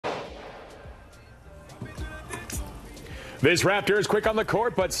This Raptor is quick on the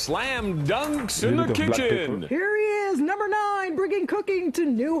court, but slam dunks in the kitchen. Here he is, number 9, bringing cooking to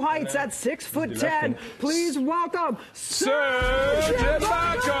new heights at 6'10". Please welcome Serge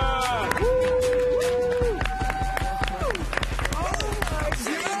Ibaka.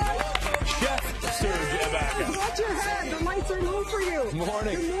 Chef Serge Ibaka. Watch your head. The lights are low for you. Good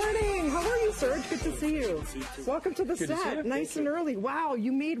morning. Good morning. How are you, Serge? Good to see you. Welcome to the set. Nice and early. Wow,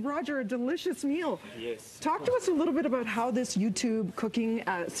 you made Roger a delicious meal. Yes. Talk to us a little bit about how this YouTube cooking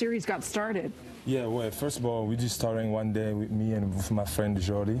series got started. Yeah, well, first of all, we just started one day with me and with my friend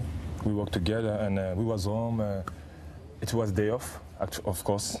Jordi. We worked together and we was home. It was day off, of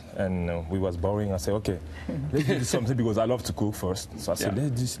course, and we was boring. I said, okay, let's do something because I love to cook first. So I said,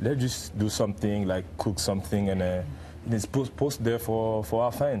 let's just do something, like cook something and it's post there for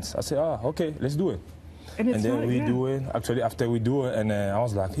our fans. I said, okay, let's do it. And then we do it. Actually, after we do it, and I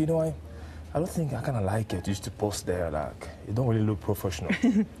was like, you know, I don't think I kind of like it just to post there. Like, it don't really look professional,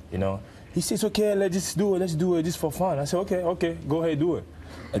 you know. He says, okay, let's do it just for fun. I said, okay, go ahead, do it.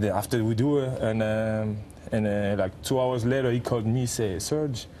 And then after we do it, and like 2 hours later, he called me, say,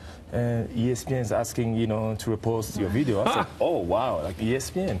 Serge, ESPN is asking, you know, to repost your video. I said, oh, wow, like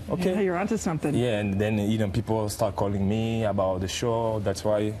ESPN, okay. Yeah, you're onto something. Yeah, and then, you know, people start calling me about the show. That's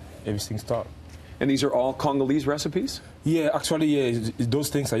why everything started. And these are all Congolese recipes? Yeah, actually, yeah, those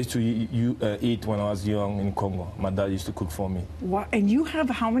things I used to eat when I was young in Congo. My dad used to cook for me. What? And you have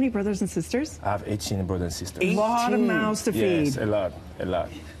how many brothers and sisters? I have 18 brothers and sisters. 18. A lot of mouths to feed. Yes, a lot.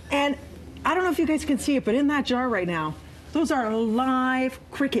 And I don't know if you guys can see it, but in that jar right now, those are live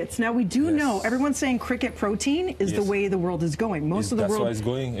crickets. Now, we do know, everyone's saying cricket protein is the way the world is going. Most of the world that's why it's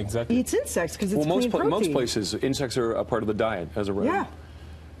going, exactly. Eats insects because it's clean protein. Most places, insects are a part of the diet as a rule. Yeah.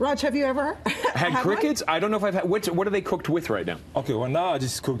 Raj, have you ever had crickets? One? I don't know if I've had. What are they cooked with right now? Okay, well now I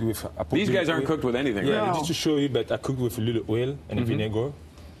just cooked with. These guys aren't cooked with anything, right? Yeah, just to show you, but I cooked with a little oil and vinegar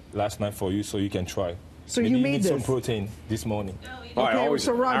last night for you, so you can try. So maybe you made need this some protein this morning. Okay,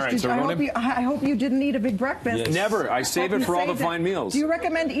 so Raj, I hope you didn't eat a big breakfast. Yes. Never. I save it for all the fine meals. Do you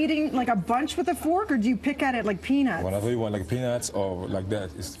recommend eating like a bunch with a fork, or do you pick at it like peanuts? Whenever you want, like peanuts or like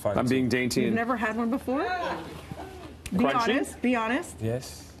that, it's fine. I'm being dainty. You've never had one before? Be honest. Be honest.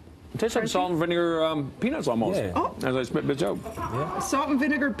 Yes. It tastes like salt and vinegar peanuts almost. Yeah. Oh. As I spit bits out. Yeah. Salt and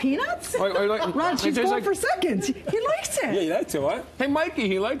vinegar peanuts? Raj, he's going like... for seconds. He likes it. Yeah, he likes it, what? Hey, Mikey,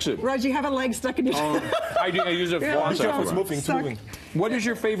 he likes it. Raj, you have a leg stuck in your I use it for it's moving. What is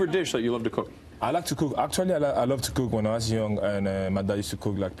your favorite dish that you love to cook? I like to cook. Actually, I love to cook when I was young, and my dad used to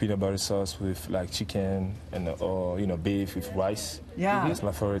cook like peanut butter sauce with like chicken and or you know beef with rice. Yeah, that's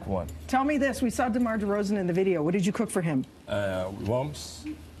my favorite one. Tell me this: we saw DeMar DeRozan in the video. What did you cook for him? Worms.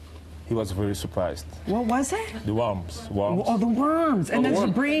 He was very surprised. What was it? The worms. Oh, the worms. And there's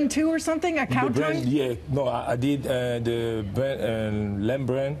brain too or something? A cow tongue? Yeah. No, I did the lamb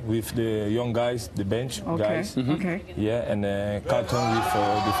brain with the young guys, the bench guys. Okay. Yeah, and cow tongue with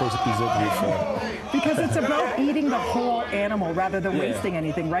the first episode with... Because it's about eating the whole animal rather than wasting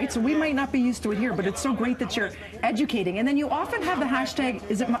anything, right? So we might not be used to it here, but it's so great that you're educating. And then you often have the hashtag,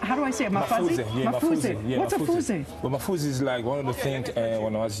 is it, how do I say it, mafuzi? Yeah, mafuzi. Yeah, what's a fuzi? Well, mafuzi is like one of the things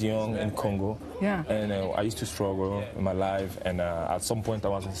when I was young in Congo. Yeah. And I used to struggle in my life, and at some point I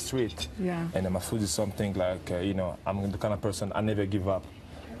was in the street. Yeah. And my food is something like, you know, I'm the kind of person, I never give up,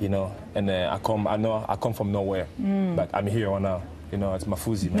 you know. And I come from nowhere, but I'm here now. You know, it's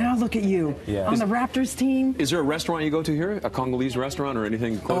mafuzi, man. Now look at you on the Raptors team. Is there a restaurant you go to here, a Congolese restaurant or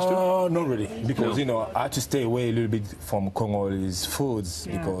anything close to? Oh, not really, because you know I had to stay away a little bit from Congolese foods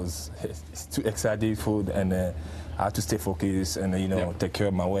because it's too exciting food, and I had to stay focused and you know take care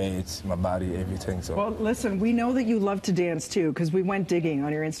of my weight, my body, everything. So. Well, listen, we know that you love to dance too because we went digging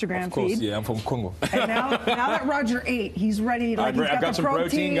on your Instagram of course, feed. Yeah, I'm from Congo. And now that Roger ate, he's ready. Like he's got some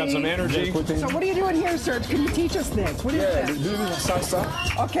protein, got some energy. So what are you doing here, Serge? Can you teach us this? What is this? Do salsa.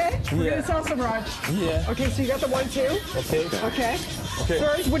 Okay, we're gonna salsa, Raj. Yeah. Okay, so you got the 1-2. Okay.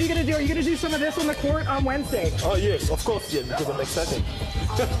 Serge, what are you gonna do? Are you gonna do some of this on the court on Wednesday? Oh yes, of course, yeah, because I'm excited.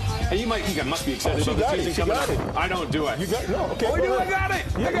 And you must be excited about the season coming up. I don't do it. You got it? No, okay. Oh, I got it.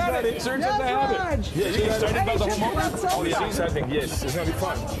 I got it. Serge doesn't have it. Yeah, you excited about the whole moment? Oh, yeah, exciting. Yes, it's gonna be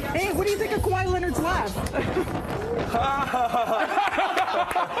fun. Hey, what do you think of Kawhi Leonard's laugh?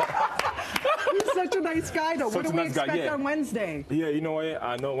 He's such a nice guy, though. What do we expect on Wednesday? Yeah, you know what?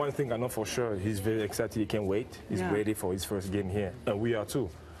 I know one thing I know for sure. He's very excited. He can't wait. He's ready for his first game here. And we are too.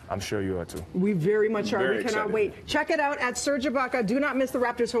 I'm sure you are too. We very much are. Very we cannot excited. wait. Check it out at Serge Ibaka. Do not miss the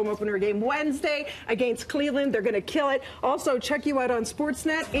Raptors home opener game Wednesday against Cleveland. They're going to kill it. Also, check you out on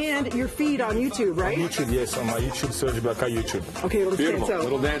Sportsnet and your feed on YouTube, right? On YouTube, yes, on my YouTube, Serge Ibaka YouTube. Okay, let's dance out.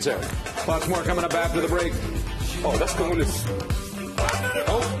 Little dance out. Lots more coming up after the break. Oh, that's Congolese.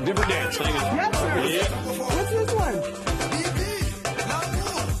 Oh, different dance. Hang on. Yep, sir. Yeah. What's this one?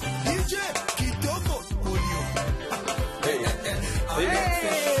 Hey.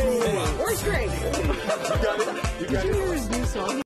 Hey, where's Greg? You got it. You got Did it. you hear his new song?